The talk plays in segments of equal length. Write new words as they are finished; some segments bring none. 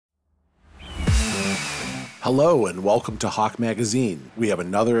Hello and welcome to Hawk Magazine. We have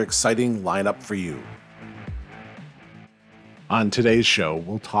another exciting lineup for you. On today's show,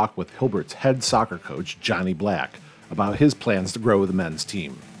 we'll talk with Hilbert's head soccer coach, Johnny Black, about his plans to grow the men's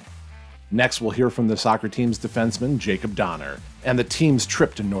team. Next, we'll hear from the soccer team's defenseman, Jacob Donner, and the team's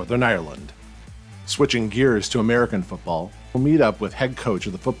trip to Northern Ireland. Switching gears to American football, we'll meet up with head coach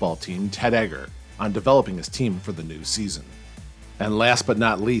of the football team, Ted Egger, on developing his team for the new season. And last but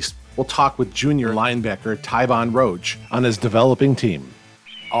not least, we'll talk with junior linebacker Tyvon Roach on his developing team.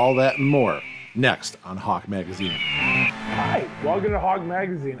 All that and more next on Hawk Magazine. Hi, welcome to Hawk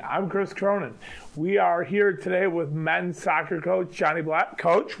Magazine. I'm Chris Cronin. We are here today with men's soccer coach Johnny Black.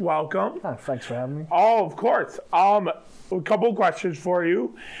 Coach, welcome. Thanks for having me. Oh, of course. A couple of questions for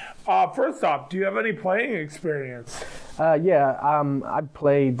you. First off, do you have any playing experience? I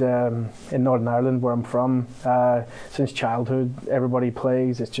played in Northern Ireland, where I'm from, since childhood. Everybody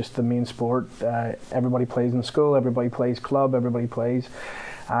plays. It's just the main sport. Everybody plays in school. Everybody plays club. Everybody plays.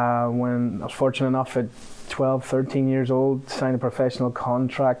 When I was fortunate enough at 12, 13 years old, signed a professional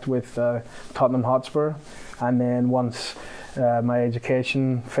contract with Tottenham Hotspur, and then once my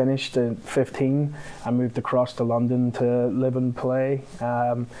education finished at 15, I moved across to London to live and play.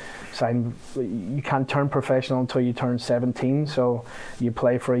 You can't turn professional until you turn 17, so you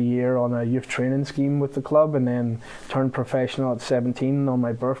play for a year on a youth training scheme with the club, and then turned professional at 17 on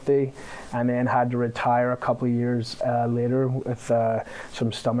my birthday, and then had to retire a couple of years later with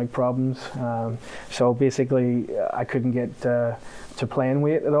some stomach problems. So basically, I couldn't get to playing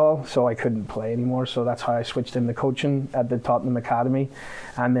weight at all, so I couldn't play anymore. So that's how I switched into coaching at the Tottenham Academy,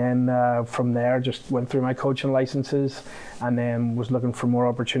 and then from there just went through my coaching licenses, and then was looking for more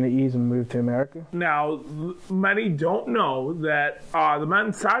opportunities and moved to America. Now, many don't know that the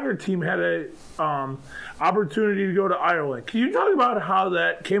men's soccer team had a opportunity to go to Ireland. Can you talk about how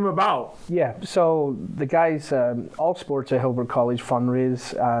that came about? Yeah, so the guys, all sports at Hilbert College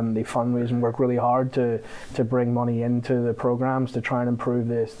fundraise, and they fundraise and work really hard to bring money into the programs to try and improve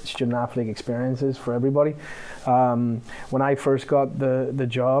the student athlete experiences for everybody. When I first got the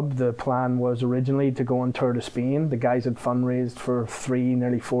job, the plan was originally to go on tour to Spain. The guys had fundraised for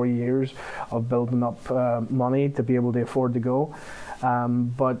nearly 4 years of building up money to be able to afford to go.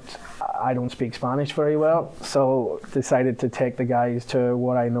 But I don't speak Spanish very well, so decided to take the guys to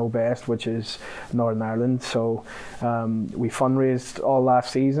what I know best, which is Northern Ireland. So we fundraised all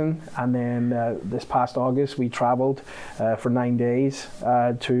last season, and then this past August we travelled for 9 days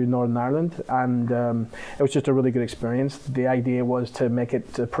to Northern Ireland, and it was just a really good experience. The idea was to make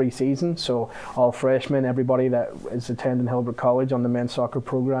it pre-season, so all freshmen, everybody that is attending Hilbert College on the men's soccer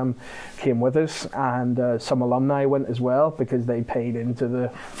program came with us, and some alumni went as well because they paid into the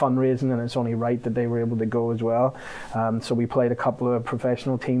fundraising, and it's only right that they were able to go as well. So we played a couple of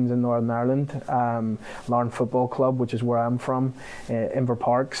professional teams in Northern Ireland. Larne Football Club, which is where I'm from, Inver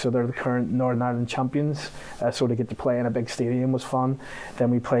Park, so they're the current Northern Ireland champions, so to get to play in a big stadium was fun.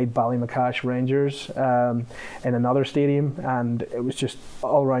 Then we played Ballymacash Rangers in another stadium, and it was just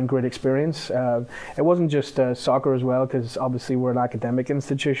all around great experience. It wasn't just soccer as well, because obviously we're an academic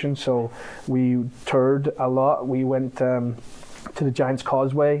institution, so we toured a lot. We went to the Giant's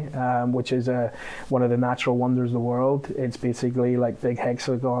Causeway, which is one of the natural wonders of the world. It's basically like big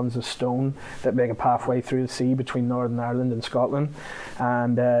hexagons of stone that make a pathway through the sea between Northern Ireland and Scotland,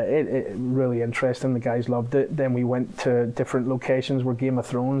 and it really interesting. The guys loved it. Then we went to different locations where Game of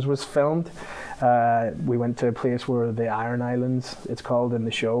Thrones was filmed. We went to a place where the Iron Islands, it's called, in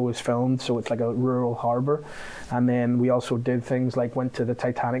the show, was filmed, so it's like a rural harbour. And then we also did things like went to the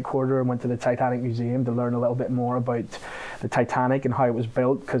Titanic Quarter and went to the Titanic Museum to learn a little bit more about the Titanic and how it was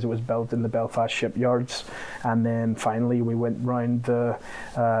built, because it was built in the Belfast shipyards. And then finally we went round the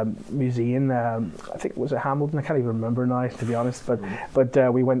museum, I think it was at Hamilton, I can't even remember now, to be honest,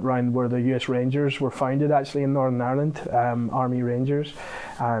 but we went round where the US Rangers were founded actually in Northern Ireland, Army Rangers,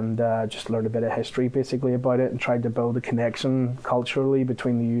 and just learned a bit of history basically about it, and tried to build a connection culturally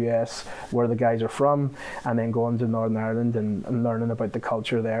between the US, where the guys are from, and then going to Northern Ireland and learning about the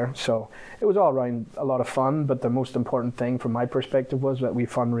culture there. So it was all around a lot of fun, but the most important thing from my perspective was that we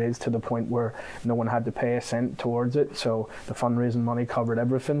fundraised to the point where no one had to pay a cent towards it. So the fundraising money covered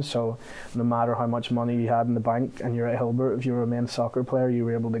everything, so no matter how much money you had in the bank and you're at Hilbert, if you were a men's soccer player, you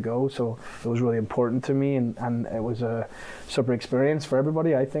were able to go. So it was really important to me, and it was a super experience for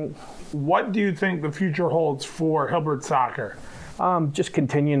everybody, I think. What do you think the future holds for Hilbert soccer? Just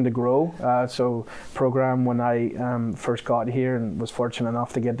continuing to grow. So program, when I first got here and was fortunate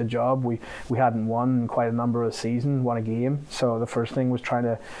enough to get the job, we hadn't won in quite a number of seasons, won a game. So the first thing was trying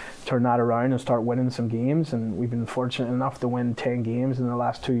to turn that around and start winning some games. And we've been fortunate enough to win 10 games in the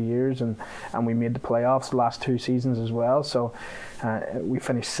last 2 years, and we made the playoffs the last 2 seasons as well. So we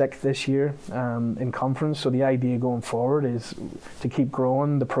finished 6th this year in conference. So the idea going forward is to keep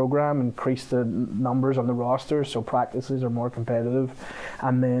growing the program, increase the numbers on the roster so practices are more competitive,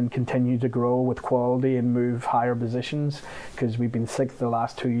 and then continue to grow with quality and move higher positions, because we've been 6th the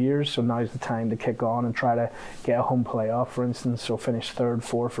last 2 years. So now's the time to kick on and try to get a home playoff, for instance, so finish 3rd,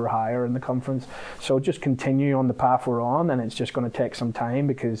 4th or higher in the conference. So just continue on the path we're on, and it's just going to take some time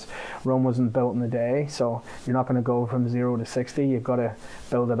because Rome wasn't built in a day. So you're not going to go from 0 to 60. You've got to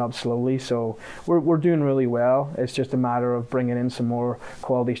build it up slowly. So we're doing really well. It's just a matter of bringing in some more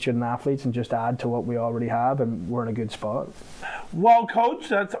quality student athletes and just add to what we already have, and we're in a good spot. Well, Coach,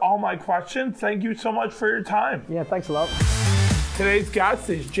 that's all my questions. Thank you so much for your time. Yeah, thanks a lot. Today's guest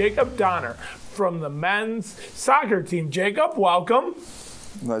is Jacob Donner from the men's soccer team. Jacob, welcome.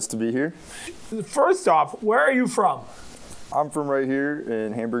 Nice to be here. First off, where are you from? I'm from right here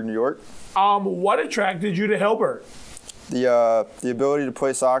in Hamburg, New York. What attracted you to Hilbert? The ability to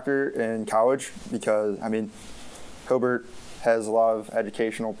play soccer in college, because, I mean, Hilbert has a lot of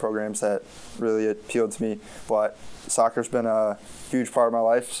educational programs that really appealed to me, but soccer's been a huge part of my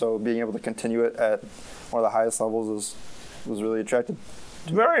life, so being able to continue it at one of the highest levels was really attractive.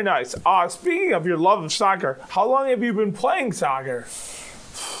 Very nice. Speaking of your love of soccer, how long have you been playing soccer?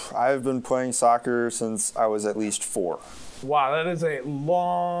 I've been playing soccer since I was at least 4. Wow, that is a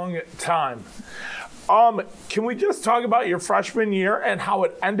long time. Can we just talk about your freshman year and how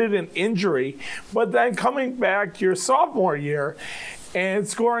it ended in injury, but then coming back your sophomore year and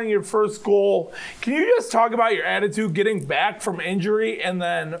scoring your first goal? Can you just talk about your attitude getting back from injury and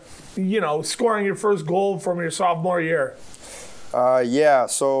then, scoring your first goal from your sophomore year? Yeah,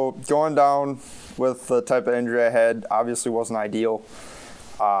 so going down with the type of injury I had obviously wasn't ideal.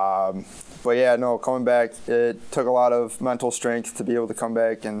 But yeah, no, coming back, it took a lot of mental strength to be able to come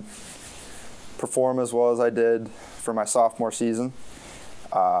back and perform as well as I did for my sophomore season.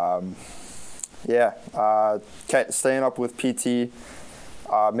 Staying up with PT,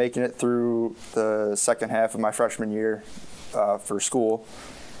 making it through the second half of my freshman year for school.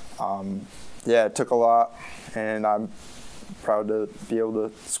 It took a lot, and I'm proud to be able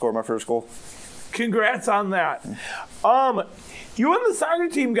to score my first goal. Congrats on that. You and the soccer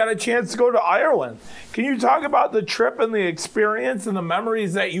team got a chance to go to Ireland. Can you talk about the trip and the experience and the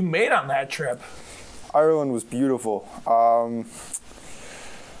memories that you made on that trip? Ireland was beautiful. It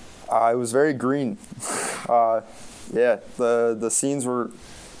was very green. The scenes were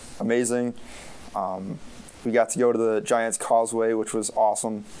amazing. We got to go to the Giants Causeway, which was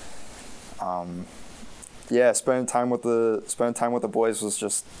awesome. Spending time with the boys was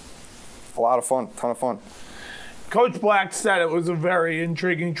just a lot of fun, ton of fun. Coach Black said it was a very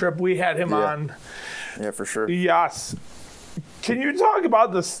intriguing trip. We had him on. Yeah, for sure. Yes. Can you talk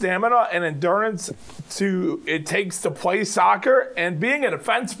about the stamina and endurance it takes to play soccer, and being a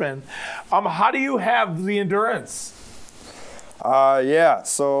defenseman? How do you have the endurance?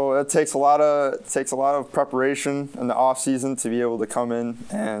 So it takes a lot of preparation in the off season to be able to come in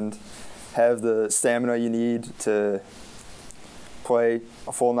and have the stamina you need to play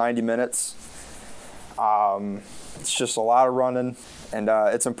a full 90 minutes. It's just a lot of running, and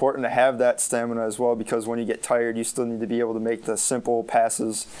it's important to have that stamina as well, because when you get tired, you still need to be able to make the simple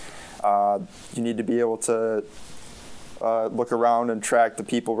passes. You need to be able to look around and track the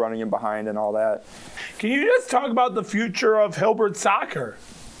people running in behind and all that. Can you just talk about the future of Hilbert soccer?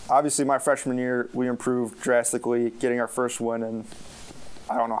 Obviously, my freshman year, we improved drastically, getting our first win in,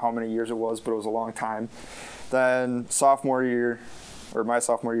 I don't know how many years it was, but it was a long time. Then my sophomore year,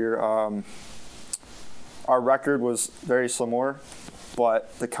 our record was very similar,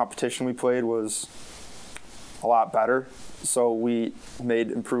 but the competition we played was a lot better. So we made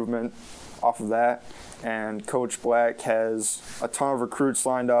improvement off of that. And Coach Black has a ton of recruits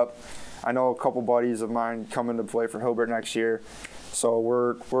lined up. I know a couple buddies of mine coming to play for Hilbert next year. So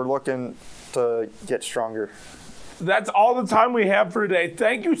we're looking to get stronger. That's all the time we have for today.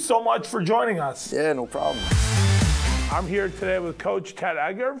 Thank you so much for joining us. Yeah, no problem. I'm here today with Coach Ted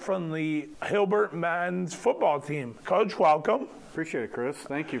Egger from the Hilbert men's football team. Coach, welcome. Appreciate it, Chris.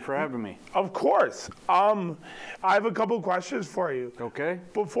 Thank you for having me. Of course. I have a couple questions for you. Okay.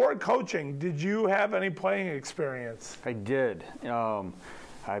 Before coaching, did you have any playing experience? I did.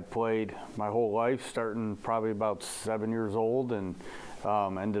 I played my whole life, starting probably about 7 years old, and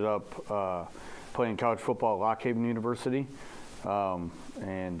ended up playing college football at Lock Haven University.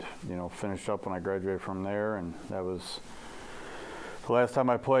 and finished up when I graduated from there, and that was the last time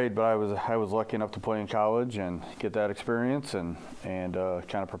I played. But I was lucky enough to play in college and get that experience, and kind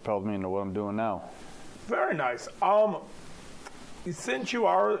of propelled me into what I'm doing now. Very nice. Since you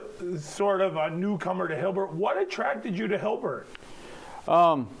are sort of a newcomer to Hilbert, what attracted you to Hilbert?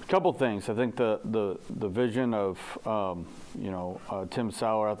 A couple things. I think the vision of Tim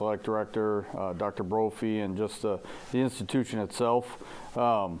Sauer, athletic director, Dr. Brophy, and just the institution itself.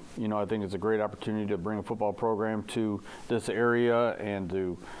 I think it's a great opportunity to bring a football program to this area and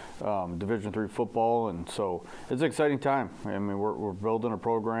to Division III football, and so it's an exciting time. I mean, we're building a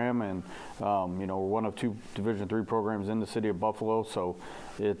program, and we're one of 2 Division III programs in the city of Buffalo, so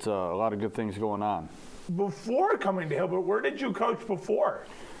it's a lot of good things going on. Before coming to Hilbert, where did you coach before?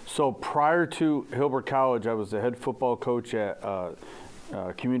 So prior to Hilbert College, I was the head football coach at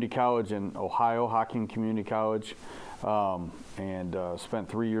community college in Ohio, Hocking Community College, and spent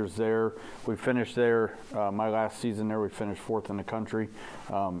 3 years there. We finished there, my last season there, we finished 4th in the country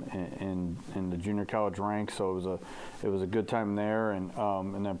in the junior college ranks, so it was a good time there.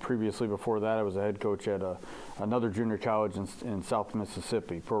 And then previously before that, I was a head coach at another junior college in South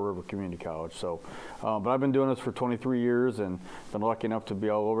Mississippi, Pearl River Community College. So, but I've been doing this for 23 years and been lucky enough to be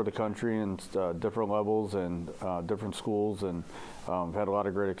all over the country in different levels and different schools, and had a lot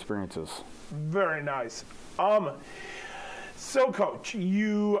of great experiences. Very nice. So, Coach,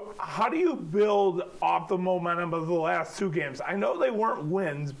 how do you build off the momentum of the last 2 games? I know they weren't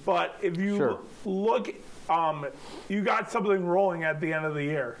wins, but if you look, you got something rolling at the end of the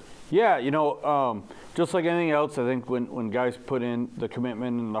year. Yeah, just like anything else, I think when guys put in the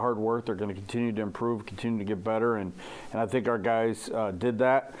commitment and the hard work, they're going to continue to improve, continue to get better, and I think our guys did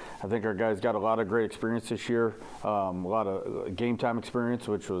that. I think our guys got a lot of great experience this year, a lot of game time experience,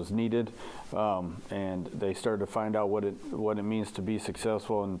 which was needed, and they started to find out what it means to be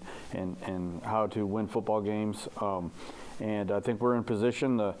successful and how to win football games. And I think we're in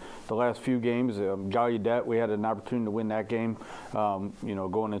position. The last few games, Gallaudet, we had an opportunity to win that game,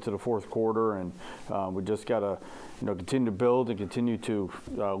 going into the 4th quarter, and we just got to, continue to build and continue to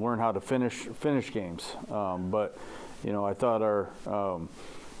learn how to finish games. But I thought I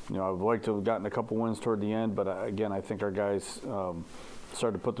would like to have gotten a couple wins toward the end, but again, I think our guys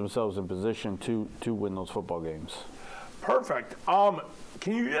started to put themselves in position to win those football games. Perfect.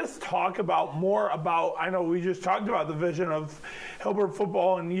 Can you just talk more about, I know we just talked about the vision of Hilbert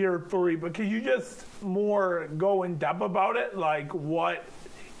football in year 3, but can you just more go in depth about it? Like what,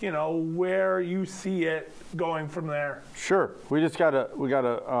 where you see it going from there? Sure. We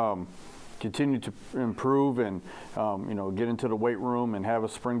gotta continue to improve and, get into the weight room and have a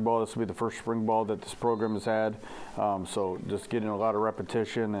spring ball. This will be the first spring ball that this program has had. So just getting a lot of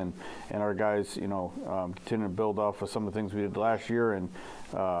repetition and our guys, continue to build off of some of the things we did last year and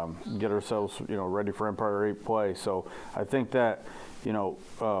get ourselves, ready for Empire 8 play. So I think that, we're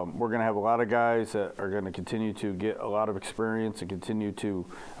going to have a lot of guys that are going to continue to get a lot of experience and continue to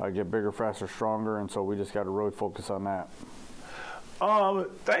get bigger, faster, stronger. And so we just got to really focus on that.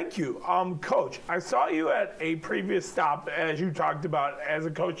 Thank you. Coach, I saw you at a previous stop, as you talked about, as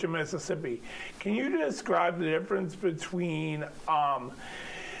a coach in Mississippi. Can you describe the difference between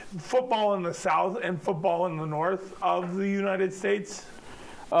football in the South and football in the North of the United States?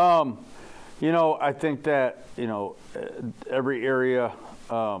 I think that, every area,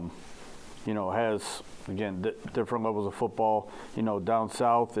 has, again, different levels of football. Down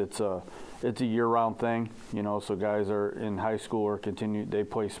South, it's a year-round thing, so guys are in high school or they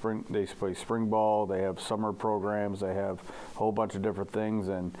play spring ball, they have summer programs, they have a whole bunch of different things,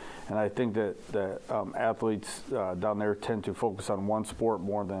 and I think that athletes down there tend to focus on one sport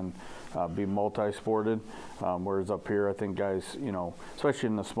more than be multi-sported, whereas up here I think guys, especially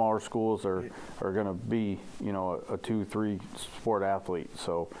in the smaller schools are going to be, a 2-3 sport athlete.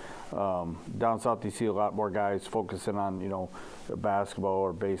 So down south you see a lot more guys focusing on, basketball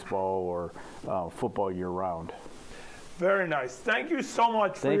or baseball or football year-round. Very nice. Thank you so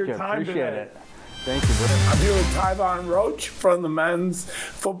much for your time today. Appreciate it. Thank you, Britt. I'm here with Tyvon Roach from the men's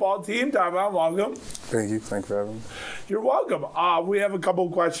football team. Tyvon, welcome. Thank you. Thanks for having me. You're welcome. We have a couple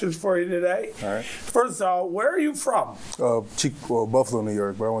of questions for you today. All right. First, where are you from? Buffalo, New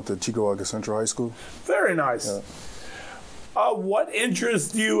York, but I went to Chickawaga Central High School. Very nice. Yeah. What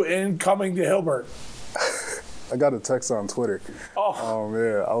interests you in coming to Hilbert? I got a text on Twitter. Oh.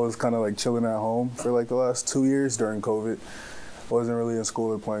 Yeah, I was kind of like chilling at home for like the last 2 years during COVID. Wasn't really in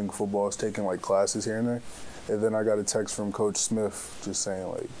school or playing football. I was taking like classes here and there. And then I got a text from Coach Smith just saying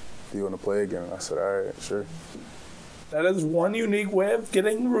like, do you want to play again? And I said, all right, sure. That is one unique way of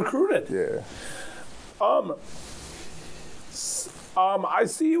getting recruited. Yeah. I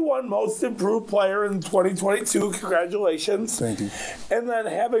see you won Most Improved Player in 2022. Congratulations. Thank you. And then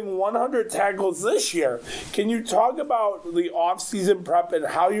having 100 tackles this year. Can you talk about the off-season prep and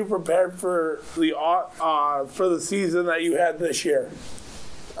how you prepared for the season that you had this year?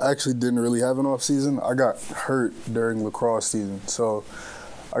 I actually didn't really have an off season. I got hurt during lacrosse season, so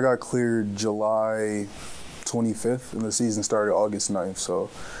I got cleared July 25th, and the season started August 9th. So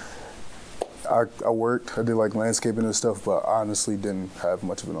I worked. I did like landscaping and stuff, but I honestly didn't have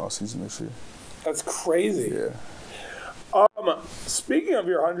much of an off season this year. That's crazy. Yeah. Speaking of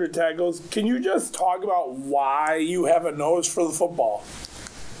your 100 tackles, can you just talk about why you have a nose for the football?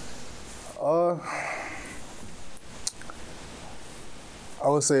 I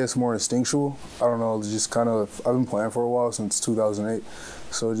would say it's more instinctual. I don't know, just kind of, I've been playing for a while, since 2008.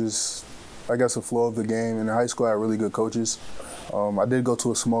 So just, I guess, the flow of the game. And in high school, I had really good coaches. I did go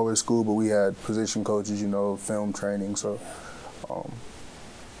to a smaller school, but we had position coaches, film training. So I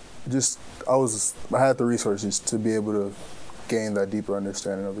had the resources to be able to gain that deeper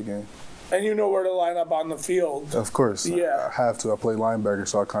understanding of the game. And you know where to line up on the field. Of course. Yeah. I have to. I play linebacker,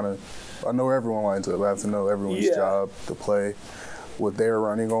 so I know where everyone lines up. I have to know everyone's job to play, what they're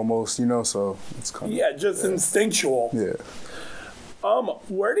running almost, so it's kind of... instinctual. Yeah.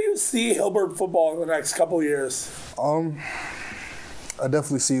 Where do you see Hilbert football in the next couple of years? I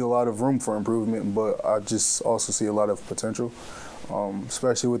definitely see a lot of room for improvement, but I just also see a lot of potential,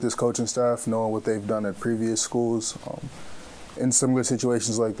 especially with this coaching staff, knowing what they've done at previous schools. In similar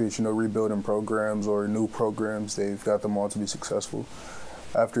situations like this, rebuilding programs or new programs, they've got them all to be successful.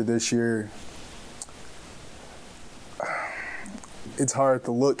 After this year, it's hard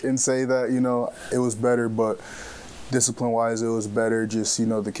to look and say that, it was better, but discipline-wise, it was better. Just,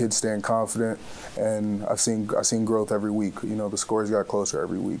 the kids staying confident, and I've seen growth every week. The scores got closer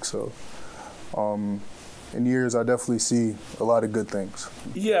every week. So, in years, I definitely see a lot of good things.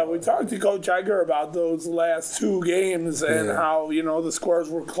 Yeah, we talked to Coach Eicher about those last two games and how, the scores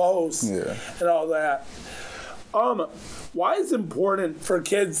were close and all that. Why is it important for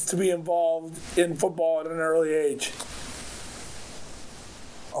kids to be involved in football at an early age?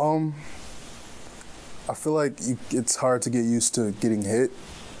 I feel like it's hard to get used to getting hit,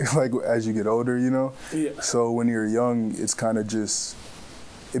 like as you get older, Yeah. So when you're young, it's kind of just,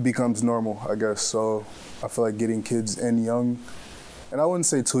 it becomes normal, I guess. So I feel like getting kids in young, and I wouldn't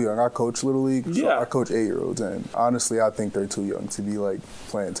say too young. I coach Little League, so I coach 8-year-olds, and honestly, I think they're too young to be like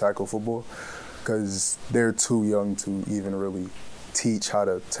playing tackle football, because they're too young to even really teach how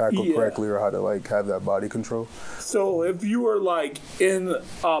to tackle correctly or how to have that body control. So if you were in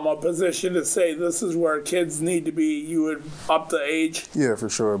a position to say this is where kids need to be, you would up the age? Yeah, for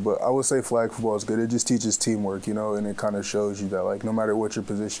sure. But I would say flag football is good. It just teaches teamwork, and it kind of shows you that no matter what your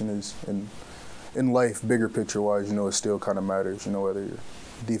position is in life, bigger picture wise, it still kind of matters, whether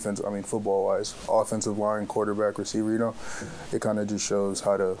you're football wise, offensive line, quarterback, receiver, it kind of just shows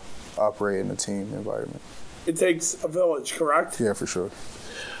how to operate in a team environment. It takes a village, correct? Yeah, for sure.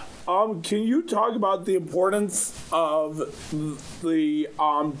 Can you talk about the importance of the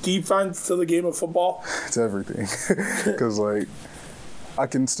defense to the game of football? It's everything. Because, I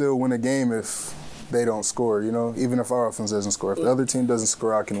can still win a game if they don't score, even if our offense doesn't score. If the other team doesn't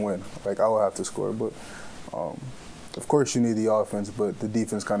score, I can win. I will have to score. But, of course, you need the offense, but the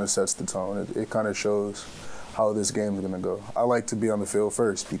defense kind of sets the tone. It kind of shows how this game is going to go. I like to be on the field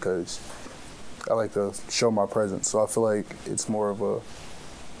first because I like to show my presence. So I feel like it's more of a,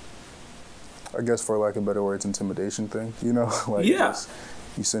 I guess for lack of better words, intimidation thing, just,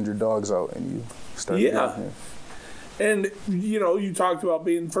 you send your dogs out and you start And, you talked about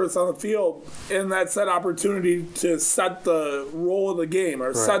being first on the field, and that's that opportunity to set the role of the game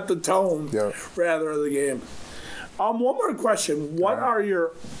or set the tone, rather, of the game. One more question. What are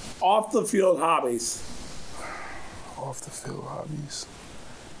your off-the-field hobbies? Off-the-field hobbies?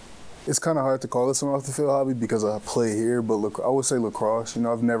 It's kind of hard to call this an off-the-field hobby because I play here, but I would say lacrosse.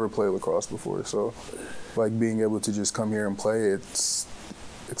 I've never played lacrosse before, so being able to just come here and play, it's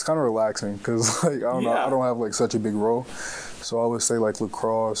kind of relaxing because I don't know, I don't have such a big role, so I would say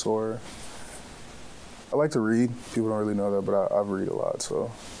lacrosse, or I like to read. People don't really know that, but I read a lot,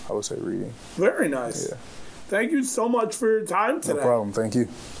 so I would say reading. Very nice. Yeah. Thank you so much for your time today. No problem. Thank you.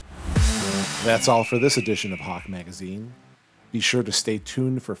 That's all for this edition of Hawk Magazine. Be sure to stay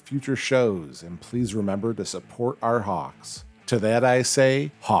tuned for future shows, and please remember to support our Hawks. To that I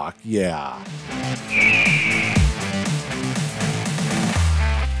say, Hawk yeah.